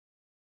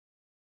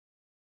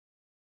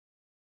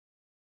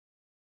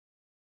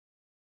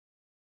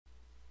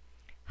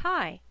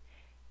Hi,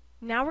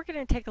 now we're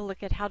going to take a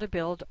look at how to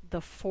build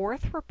the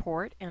fourth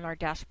report in our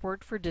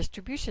Dashboard for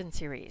Distribution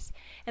series.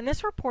 And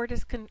this report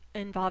is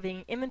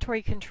involving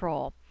inventory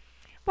control.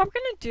 What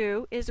we're going to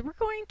do is we're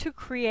going to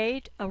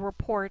create a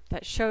report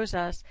that shows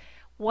us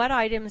what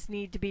items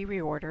need to be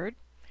reordered,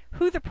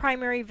 who the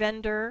primary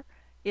vendor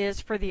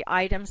is for the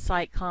item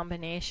site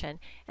combination,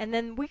 and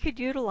then we could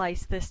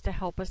utilize this to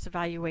help us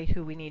evaluate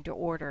who we need to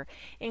order,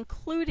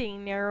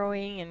 including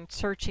narrowing and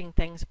searching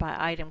things by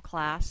item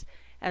class,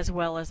 as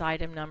well as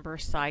item number,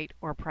 site,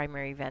 or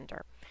primary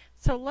vendor.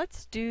 So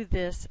let's do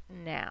this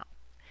now.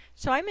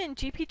 So I'm in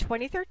GP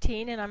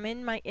 2013 and I'm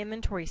in my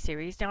inventory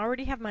series. Now I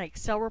already have my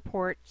Excel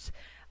reports,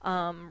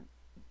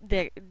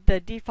 the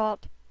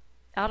default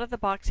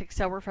out-of-the-box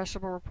Excel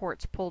Refreshable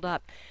Reports pulled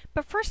up.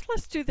 But first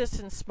let's do this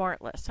in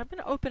SmartList. I'm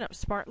going to open up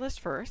SmartList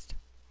first.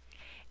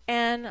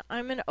 And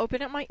I'm going to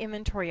open up my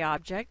inventory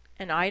object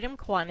and item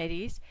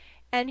quantities.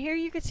 And here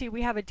you can see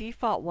we have a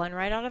default one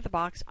right out of the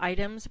box,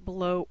 items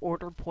below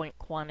order point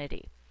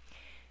quantity.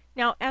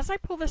 Now as I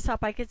pull this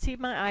up I can see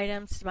my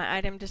items, my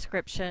item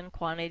description,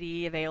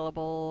 quantity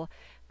available,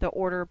 the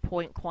order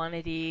point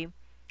quantity,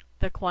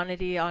 the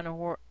quantity on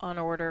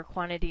order,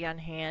 quantity on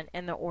hand,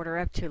 and the order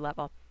up to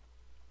level.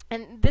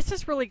 And this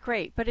is really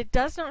great, but it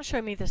does not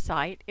show me the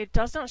site, it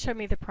does not show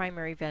me the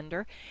primary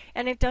vendor,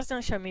 and it does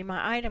not show me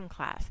my item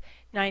class.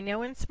 Now I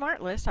know in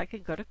SmartList I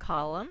could go to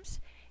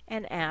columns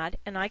and add,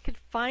 and I could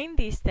find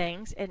these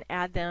things and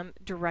add them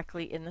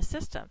directly in the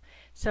system.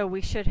 So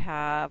we should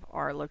have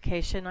our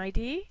location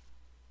ID.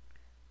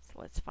 So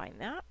let's find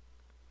that.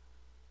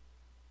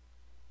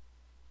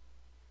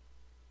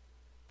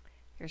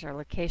 Here's our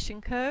location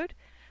code,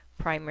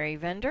 primary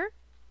vendor,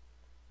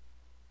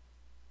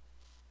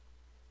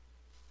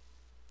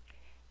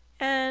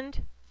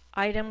 and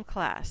item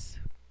class.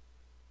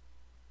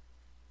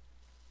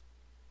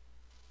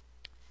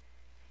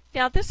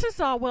 Now this is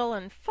all well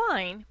and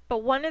fine,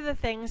 but one of the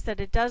things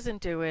that it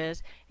doesn't do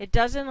is it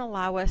doesn't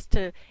allow us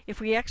to, if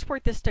we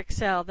export this to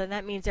Excel, then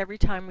that means every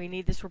time we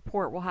need this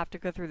report we'll have to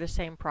go through the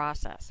same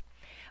process.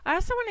 I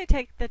also want to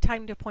take the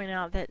time to point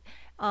out that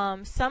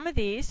some of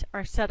these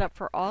are set up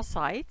for all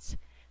sites,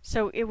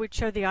 so it would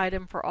show the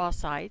item for all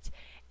sites,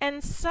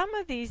 and some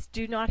of these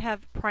do not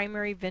have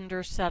primary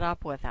vendors set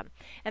up with them.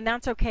 And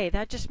that's okay,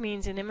 that just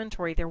means in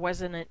inventory there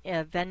wasn't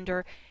a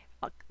vendor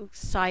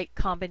site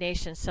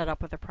combination set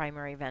up with a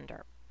primary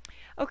vendor.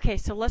 Okay,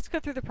 so let's go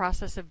through the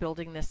process of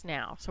building this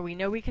now. So we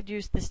know we could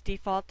use this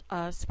default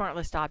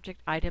SmartList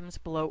object, items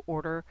below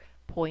order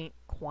point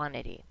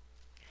quantity.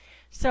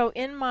 So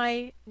in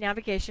my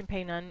navigation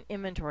pane on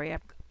inventory,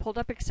 I've pulled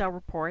up Excel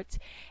reports,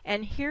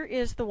 and here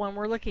is the one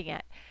we're looking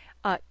at.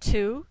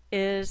 2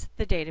 is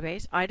the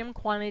database, item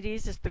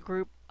quantities is the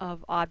group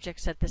of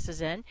objects that this is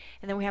in,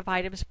 and then we have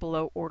items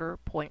below order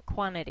point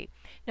quantity.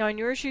 Now in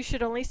yours you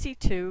should only see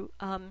 2.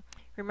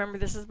 Remember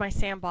this is my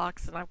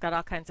sandbox and I've got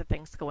all kinds of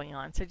things going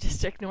on, so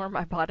just ignore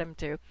my bottom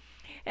 2.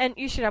 And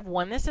you should have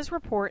one that says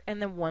report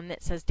and then one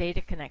that says data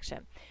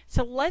connection.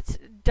 So let's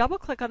double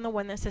click on the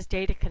one that says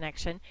data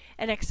connection,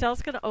 and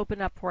Excel's going to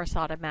open up for us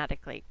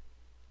automatically.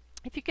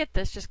 If you get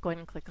this, just go ahead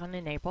and click on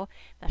Enable.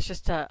 That's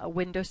just a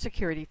Windows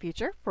security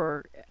feature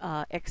for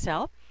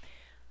Excel.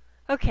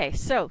 Okay,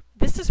 so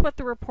this is what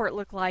the report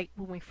looked like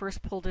when we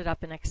first pulled it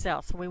up in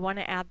Excel. So we want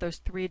to add those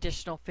 3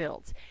 additional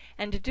fields.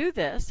 And to do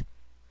this,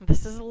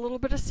 this is a little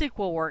bit of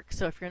SQL work,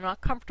 so if you're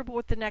not comfortable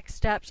with the next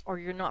steps or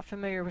you're not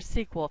familiar with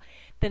SQL,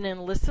 then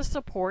enlist the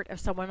support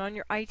of someone on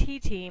your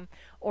IT team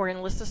or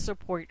enlist the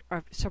support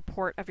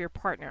of your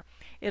partner.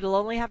 It'll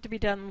only have to be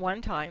done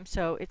one time,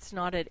 so it's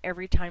not an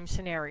every time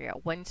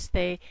scenario. Once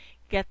they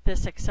get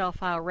this Excel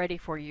file ready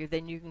for you,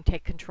 then you can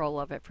take control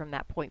of it from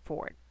that point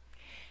forward.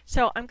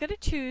 So I'm going to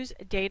choose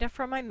data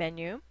from my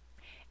menu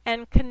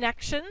and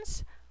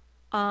connections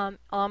on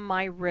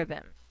my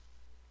ribbon.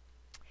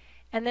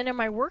 And then in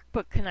my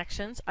workbook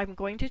connections, I'm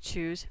going to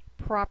choose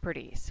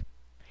properties.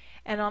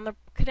 And on the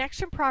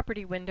connection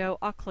property window,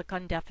 I'll click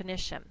on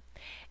definition.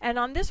 And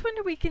on this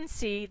window, we can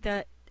see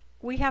that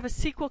we have a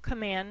SQL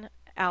command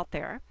out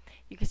there.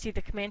 You can see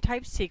the command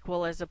type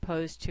SQL as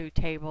opposed to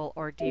table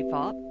or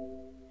default.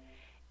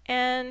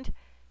 And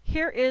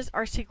here is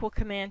our SQL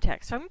command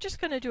text. So I'm just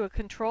going to do a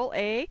Control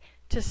A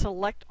to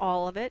select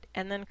all of it,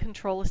 and then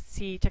Control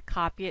C to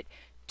copy it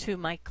to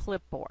my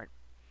clipboard.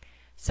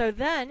 So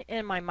then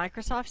in my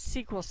Microsoft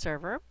SQL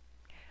Server,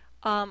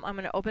 I'm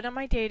going to open up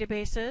my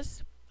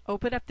databases,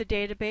 open up the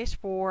database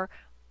for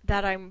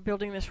that I'm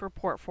building this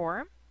report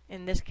for.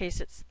 In this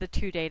case it's the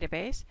 2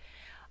 database.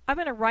 I'm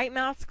going to right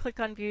mouse click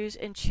on views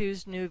and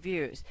choose new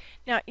views.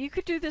 Now you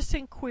could do this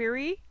in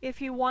query if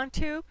you want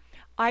to.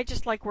 I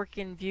just like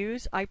working in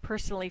views. I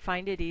personally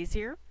find it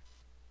easier.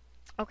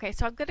 Okay,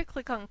 so I'm going to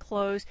click on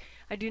close.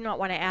 I do not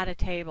want to add a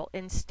table.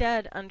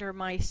 Instead, under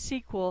my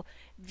SQL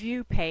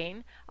view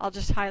pane, I'll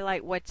just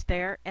highlight what's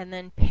there and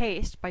then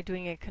paste by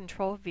doing a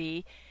Control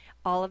V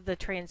all of the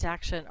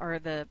transaction or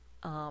the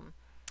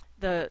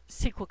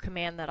SQL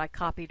command that I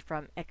copied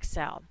from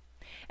Excel.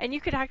 And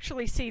you could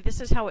actually see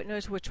this is how it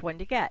knows which one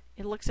to get.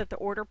 It looks at the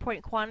order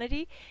point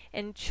quantity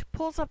and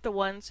pulls up the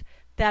ones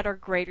that are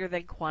greater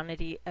than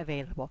quantity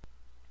available.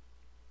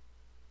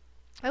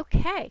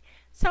 Okay,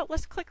 so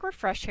let's click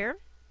refresh here.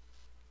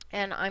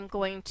 And I'm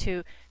going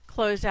to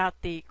close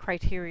out the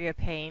criteria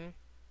pane.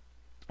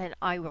 And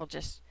I will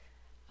just,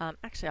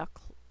 actually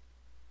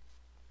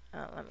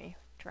let me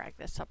drag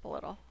this up a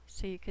little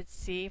so you could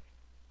see.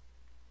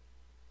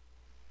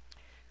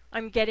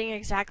 I'm getting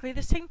exactly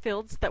the same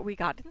fields that we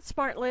got in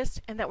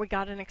SmartList and that we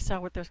got in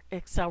Excel with the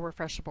Excel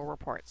Refreshable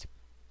Reports.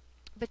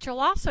 But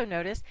you'll also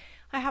notice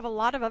I have a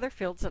lot of other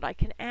fields that I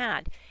can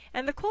add.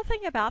 And the cool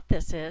thing about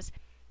this is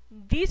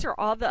these are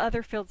all the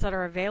other fields that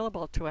are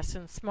available to us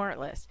in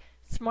SmartList.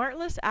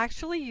 SmartList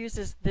actually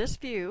uses this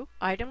view,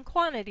 Item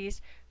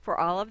Quantities, for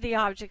all of the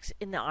objects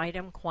in the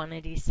Item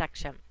Quantities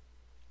section.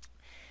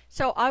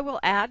 So I will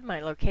add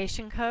my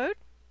location code.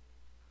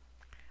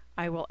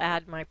 I will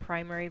add my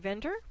primary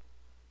vendor.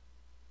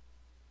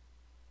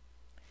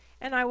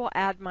 And I will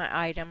add my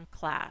item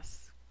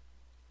class,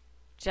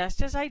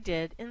 just as I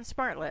did in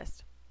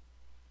SmartList.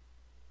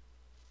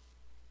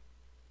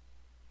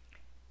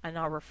 And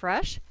I'll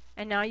refresh,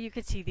 and now you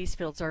can see these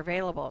fields are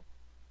available.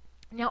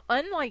 Now,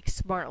 unlike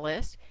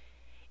SmartList,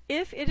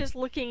 if it is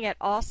looking at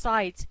all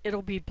sites,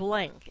 it'll be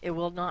blank. It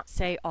will not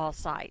say all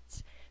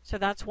sites. So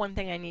that's one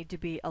thing I need to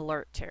be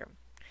alert to.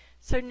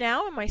 So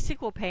now in my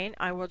SQL pane,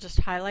 I will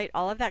just highlight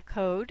all of that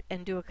code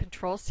and do a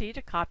Control-C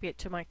to copy it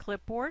to my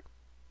clipboard.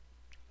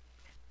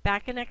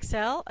 Back in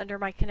Excel, under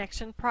my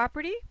connection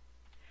property,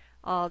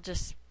 I'll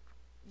just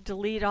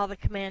delete all the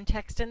command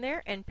text in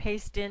there and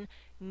paste in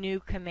new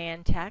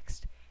command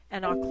text,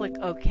 and I'll click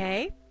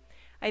OK.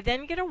 I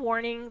then get a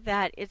warning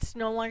that it's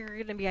no longer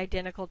going to be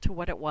identical to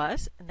what it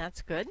was, and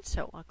that's good,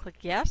 so I'll click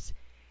yes,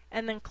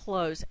 and then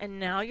close. And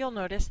now you'll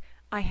notice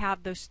I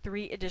have those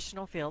 3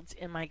 additional fields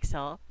in my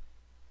Excel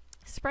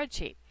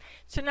spreadsheet.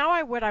 So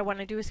now what I want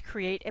to do is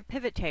create a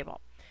pivot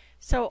table.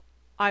 So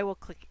I will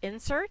click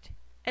Insert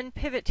and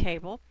Pivot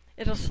Table.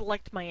 It'll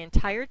select my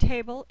entire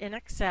table in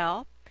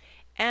Excel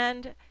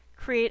and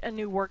create a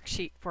new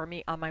worksheet for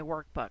me on my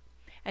workbook.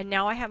 And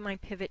now I have my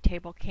pivot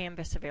table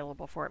canvas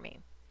available for me.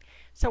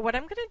 So what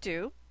I'm going to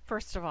do,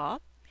 first of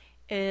all,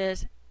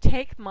 is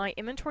take my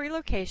inventory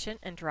location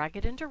and drag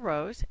it into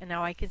rows, and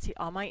now I can see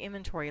all my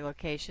inventory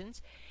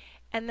locations.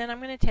 And then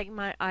I'm going to take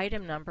my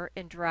item number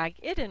and drag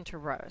it into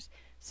rows.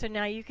 So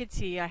now you can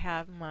see I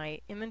have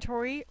my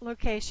inventory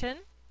location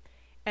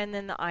and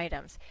then the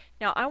items.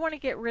 Now I want to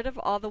get rid of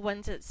all the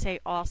ones that say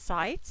all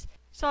sites.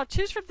 So I'll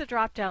choose from the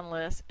drop-down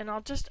list and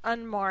I'll just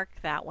unmark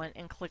that one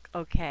and click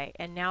OK.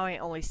 And now I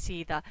only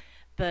see the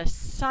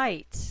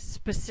sites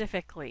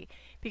specifically,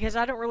 because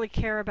I don't really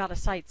care about a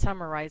site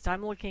summarized.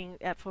 I'm looking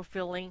at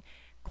fulfilling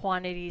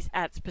quantities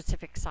at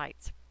specific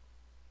sites.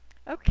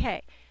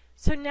 Okay,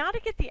 so now to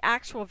get the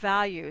actual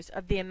values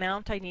of the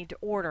amount I need to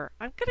order,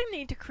 I'm going to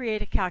need to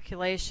create a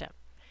calculation.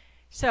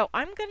 So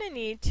I'm going to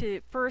need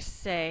to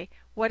first say,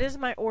 what is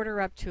my order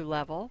up to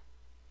level?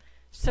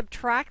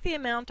 Subtract the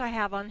amount I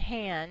have on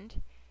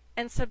hand,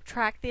 and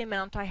subtract the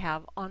amount I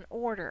have on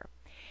order.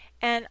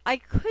 And I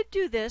could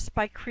do this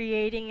by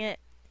creating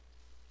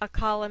a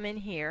column in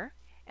here,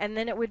 and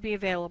then it would be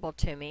available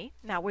to me.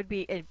 That would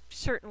be a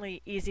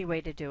certainly easy way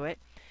to do it.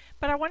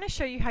 But I want to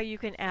show you how you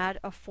can add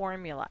a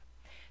formula.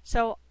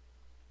 So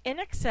in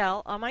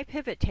Excel, on my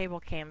pivot table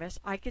canvas,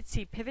 I could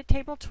see pivot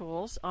table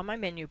tools on my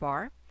menu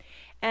bar,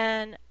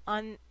 and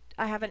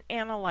I have an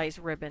Analyze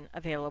ribbon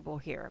available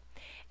here.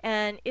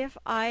 And if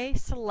I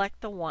select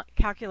the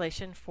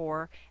calculation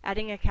for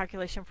adding a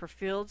calculation for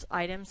fields,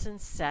 items, and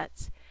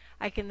sets,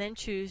 I can then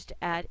choose to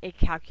add a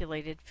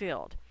calculated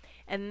field.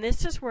 And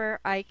this is where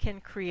I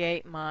can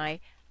create my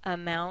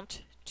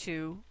amount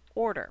to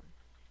order.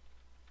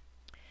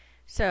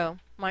 So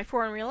my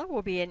formula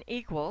will be an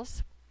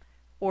equals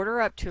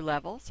order up to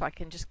level, so I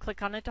can just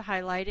click on it to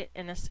highlight it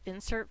in an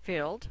insert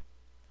field,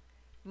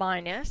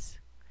 minus,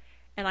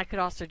 and I could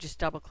also just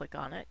double click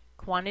on it,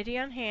 quantity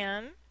on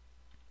hand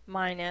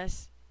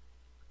minus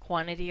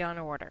quantity on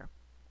order,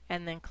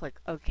 and then click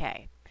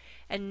OK.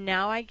 And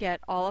now I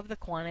get all of the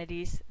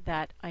quantities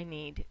that I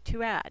need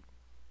to add.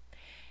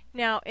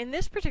 Now in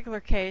this particular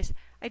case,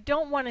 I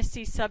don't want to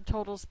see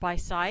subtotals by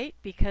site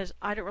because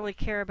I don't really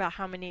care about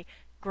how many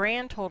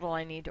grand total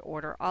I need to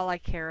order. All I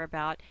care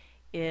about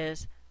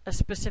is a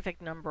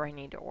specific number I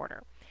need to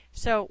order.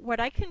 So what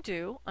I can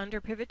do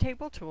under Pivot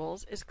Table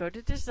Tools is go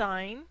to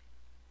Design,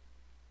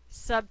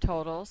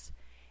 Subtotals,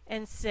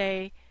 and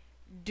say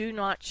Do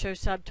Not Show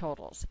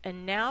Subtotals.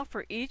 And now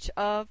for each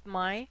of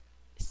my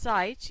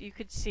sites, you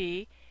could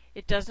see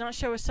it does not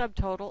show a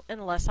subtotal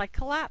unless I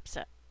collapse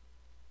it.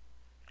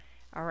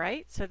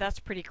 Alright, so that's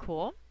pretty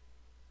cool.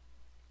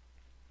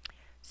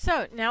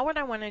 So now what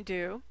I want to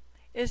do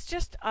is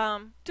just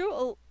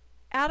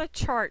add a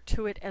chart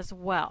to it as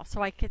well,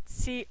 so I could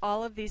see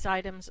all of these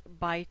items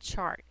by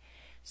chart.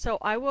 So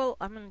I'm going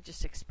to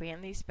just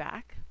expand these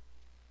back.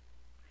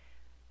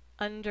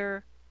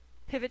 Under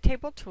Pivot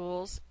Table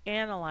Tools,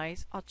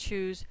 Analyze, I'll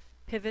choose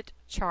Pivot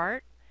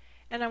Chart,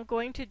 and I'm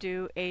going to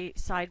do a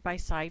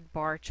side-by-side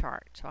bar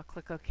chart. So I'll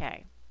click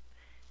OK.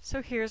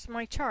 So here's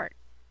my chart.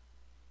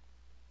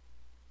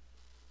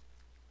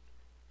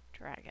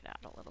 Drag it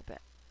out a little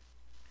bit.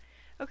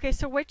 Okay,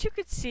 so what you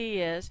could see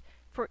is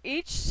for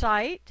each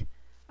site,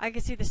 I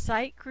can see the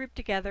site grouped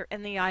together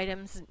and the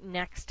items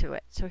next to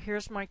it. So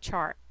here's my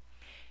chart.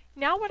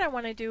 Now what I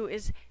want to do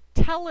is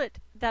tell it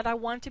that I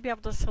want to be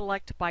able to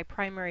select by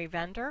primary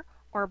vendor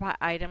or by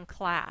item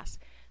class.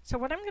 So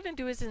what I'm going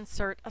to do is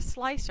insert a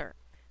slicer.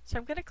 So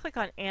I'm going to click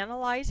on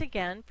Analyze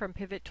again from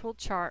Pivot Tool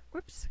Chart.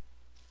 Whoops.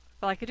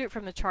 Well, I could do it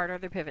from the chart or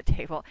the pivot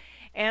table.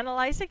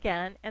 Analyze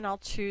again, and I'll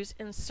choose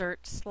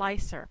Insert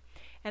Slicer.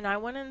 And I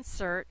want to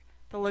insert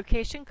the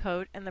location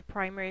code and the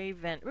primary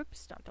vendor.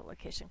 Oops, not the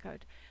location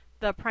code.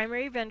 The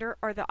primary vendor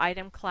or the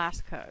item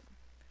class code.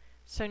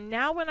 So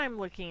now when I'm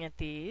looking at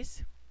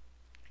these,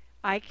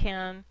 I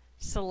can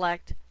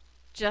select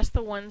just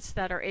the ones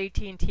that are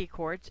AT&T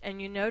cords,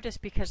 and you notice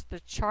because the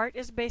chart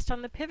is based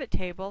on the pivot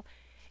table,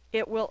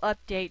 it will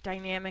update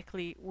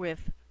dynamically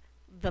with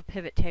the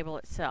pivot table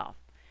itself.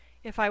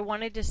 If I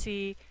wanted to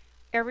see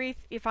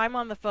if I'm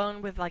on the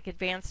phone with like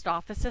advanced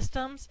office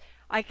systems,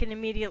 I can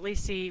immediately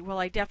see, well,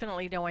 I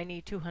definitely know I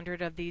need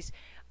 200 of these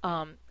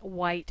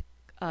white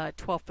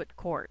 12-foot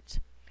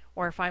cords.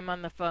 Or if I'm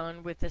on the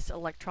phone with this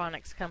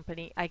electronics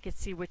company, I could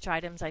see which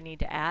items I need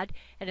to add,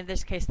 and in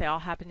this case they all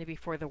happen to be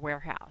for the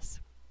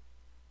warehouse.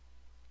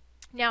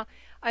 Now,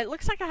 it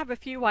looks like I have a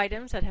few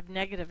items that have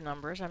negative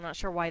numbers. I'm not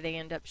sure why they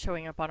end up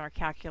showing up on our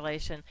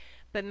calculation,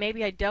 but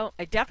maybe I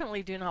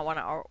definitely do not want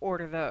to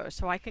order those.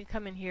 So I can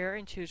come in here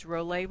and choose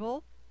Row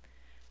Label,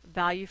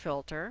 Value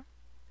Filter,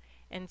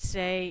 and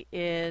say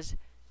is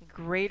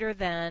greater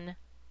than,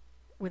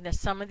 when the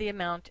sum of the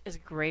amount is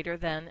greater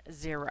than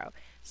 0.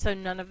 So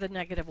none of the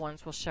negative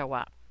ones will show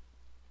up.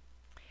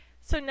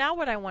 So now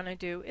what I want to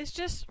do is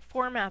just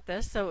format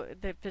this so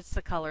that it fits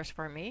the colors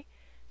for me.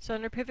 So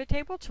under Pivot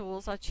Table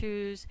Tools, I'll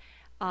choose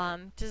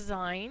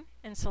Design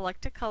and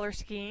select a color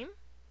scheme.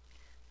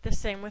 The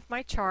same with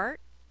my chart.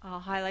 I'll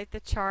highlight the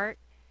chart,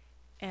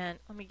 and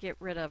let me get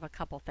rid of a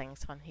couple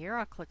things on here.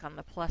 I'll click on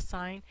the plus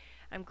sign.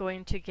 I'm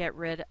going to get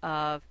rid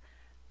of,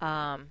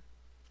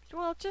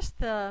 well, just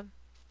the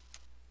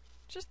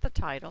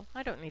title.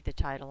 I don't need the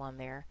title on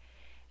there.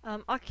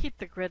 I'll keep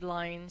the grid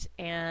lines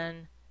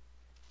and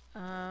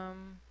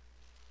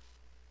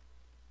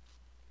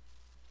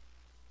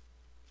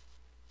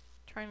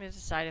trying to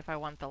decide if I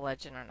want the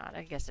legend or not.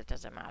 I guess it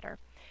doesn't matter.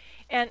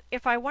 And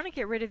if I want to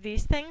get rid of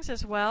these things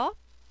as well,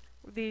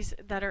 these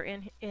that are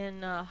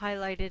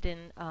highlighted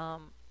in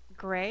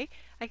gray,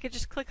 I could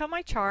just click on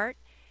my chart,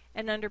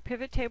 and under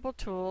Pivot Table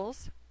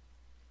Tools,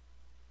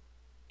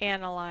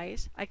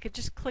 Analyze, I could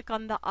just click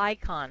on the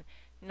icon,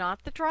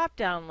 not the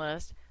drop-down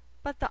list,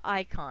 but the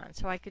icon.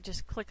 So I could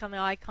just click on the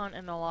icon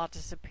and they'll all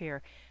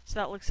disappear. So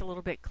that looks a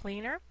little bit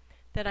cleaner.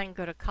 Then I can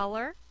go to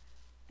Color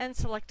and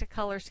select a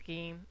color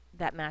scheme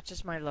that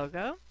matches my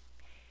logo.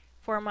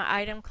 For my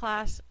item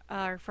class,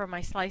 for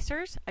my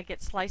slicers, I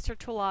get Slicer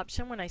Tool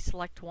option when I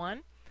select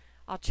one.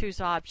 I'll choose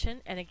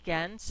Option and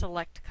again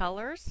select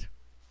Colors.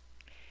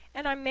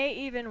 And I may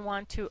even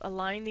want to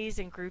align these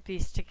and group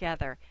these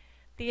together.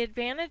 The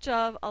advantage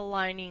of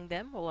aligning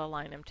them, we'll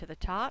align them to the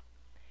top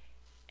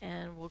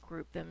and we'll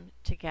group them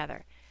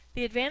together.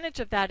 The advantage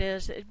of that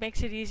is it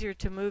makes it easier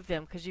to move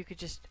them because you could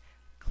just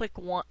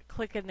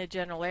click in the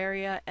general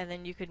area and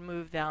then you could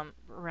move them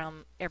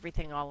around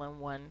everything all in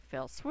one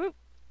fell swoop.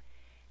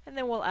 And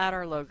then we'll add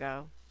our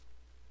logo.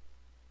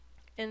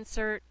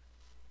 Insert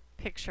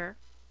Picture.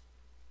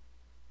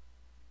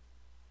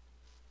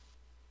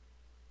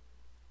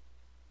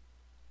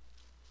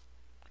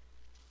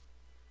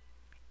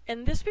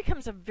 And this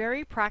becomes a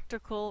very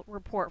practical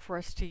report for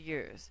us to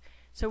use.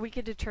 So we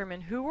can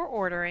determine who we're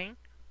ordering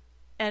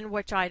and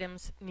which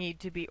items need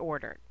to be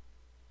ordered.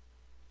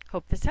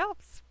 Hope this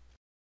helps.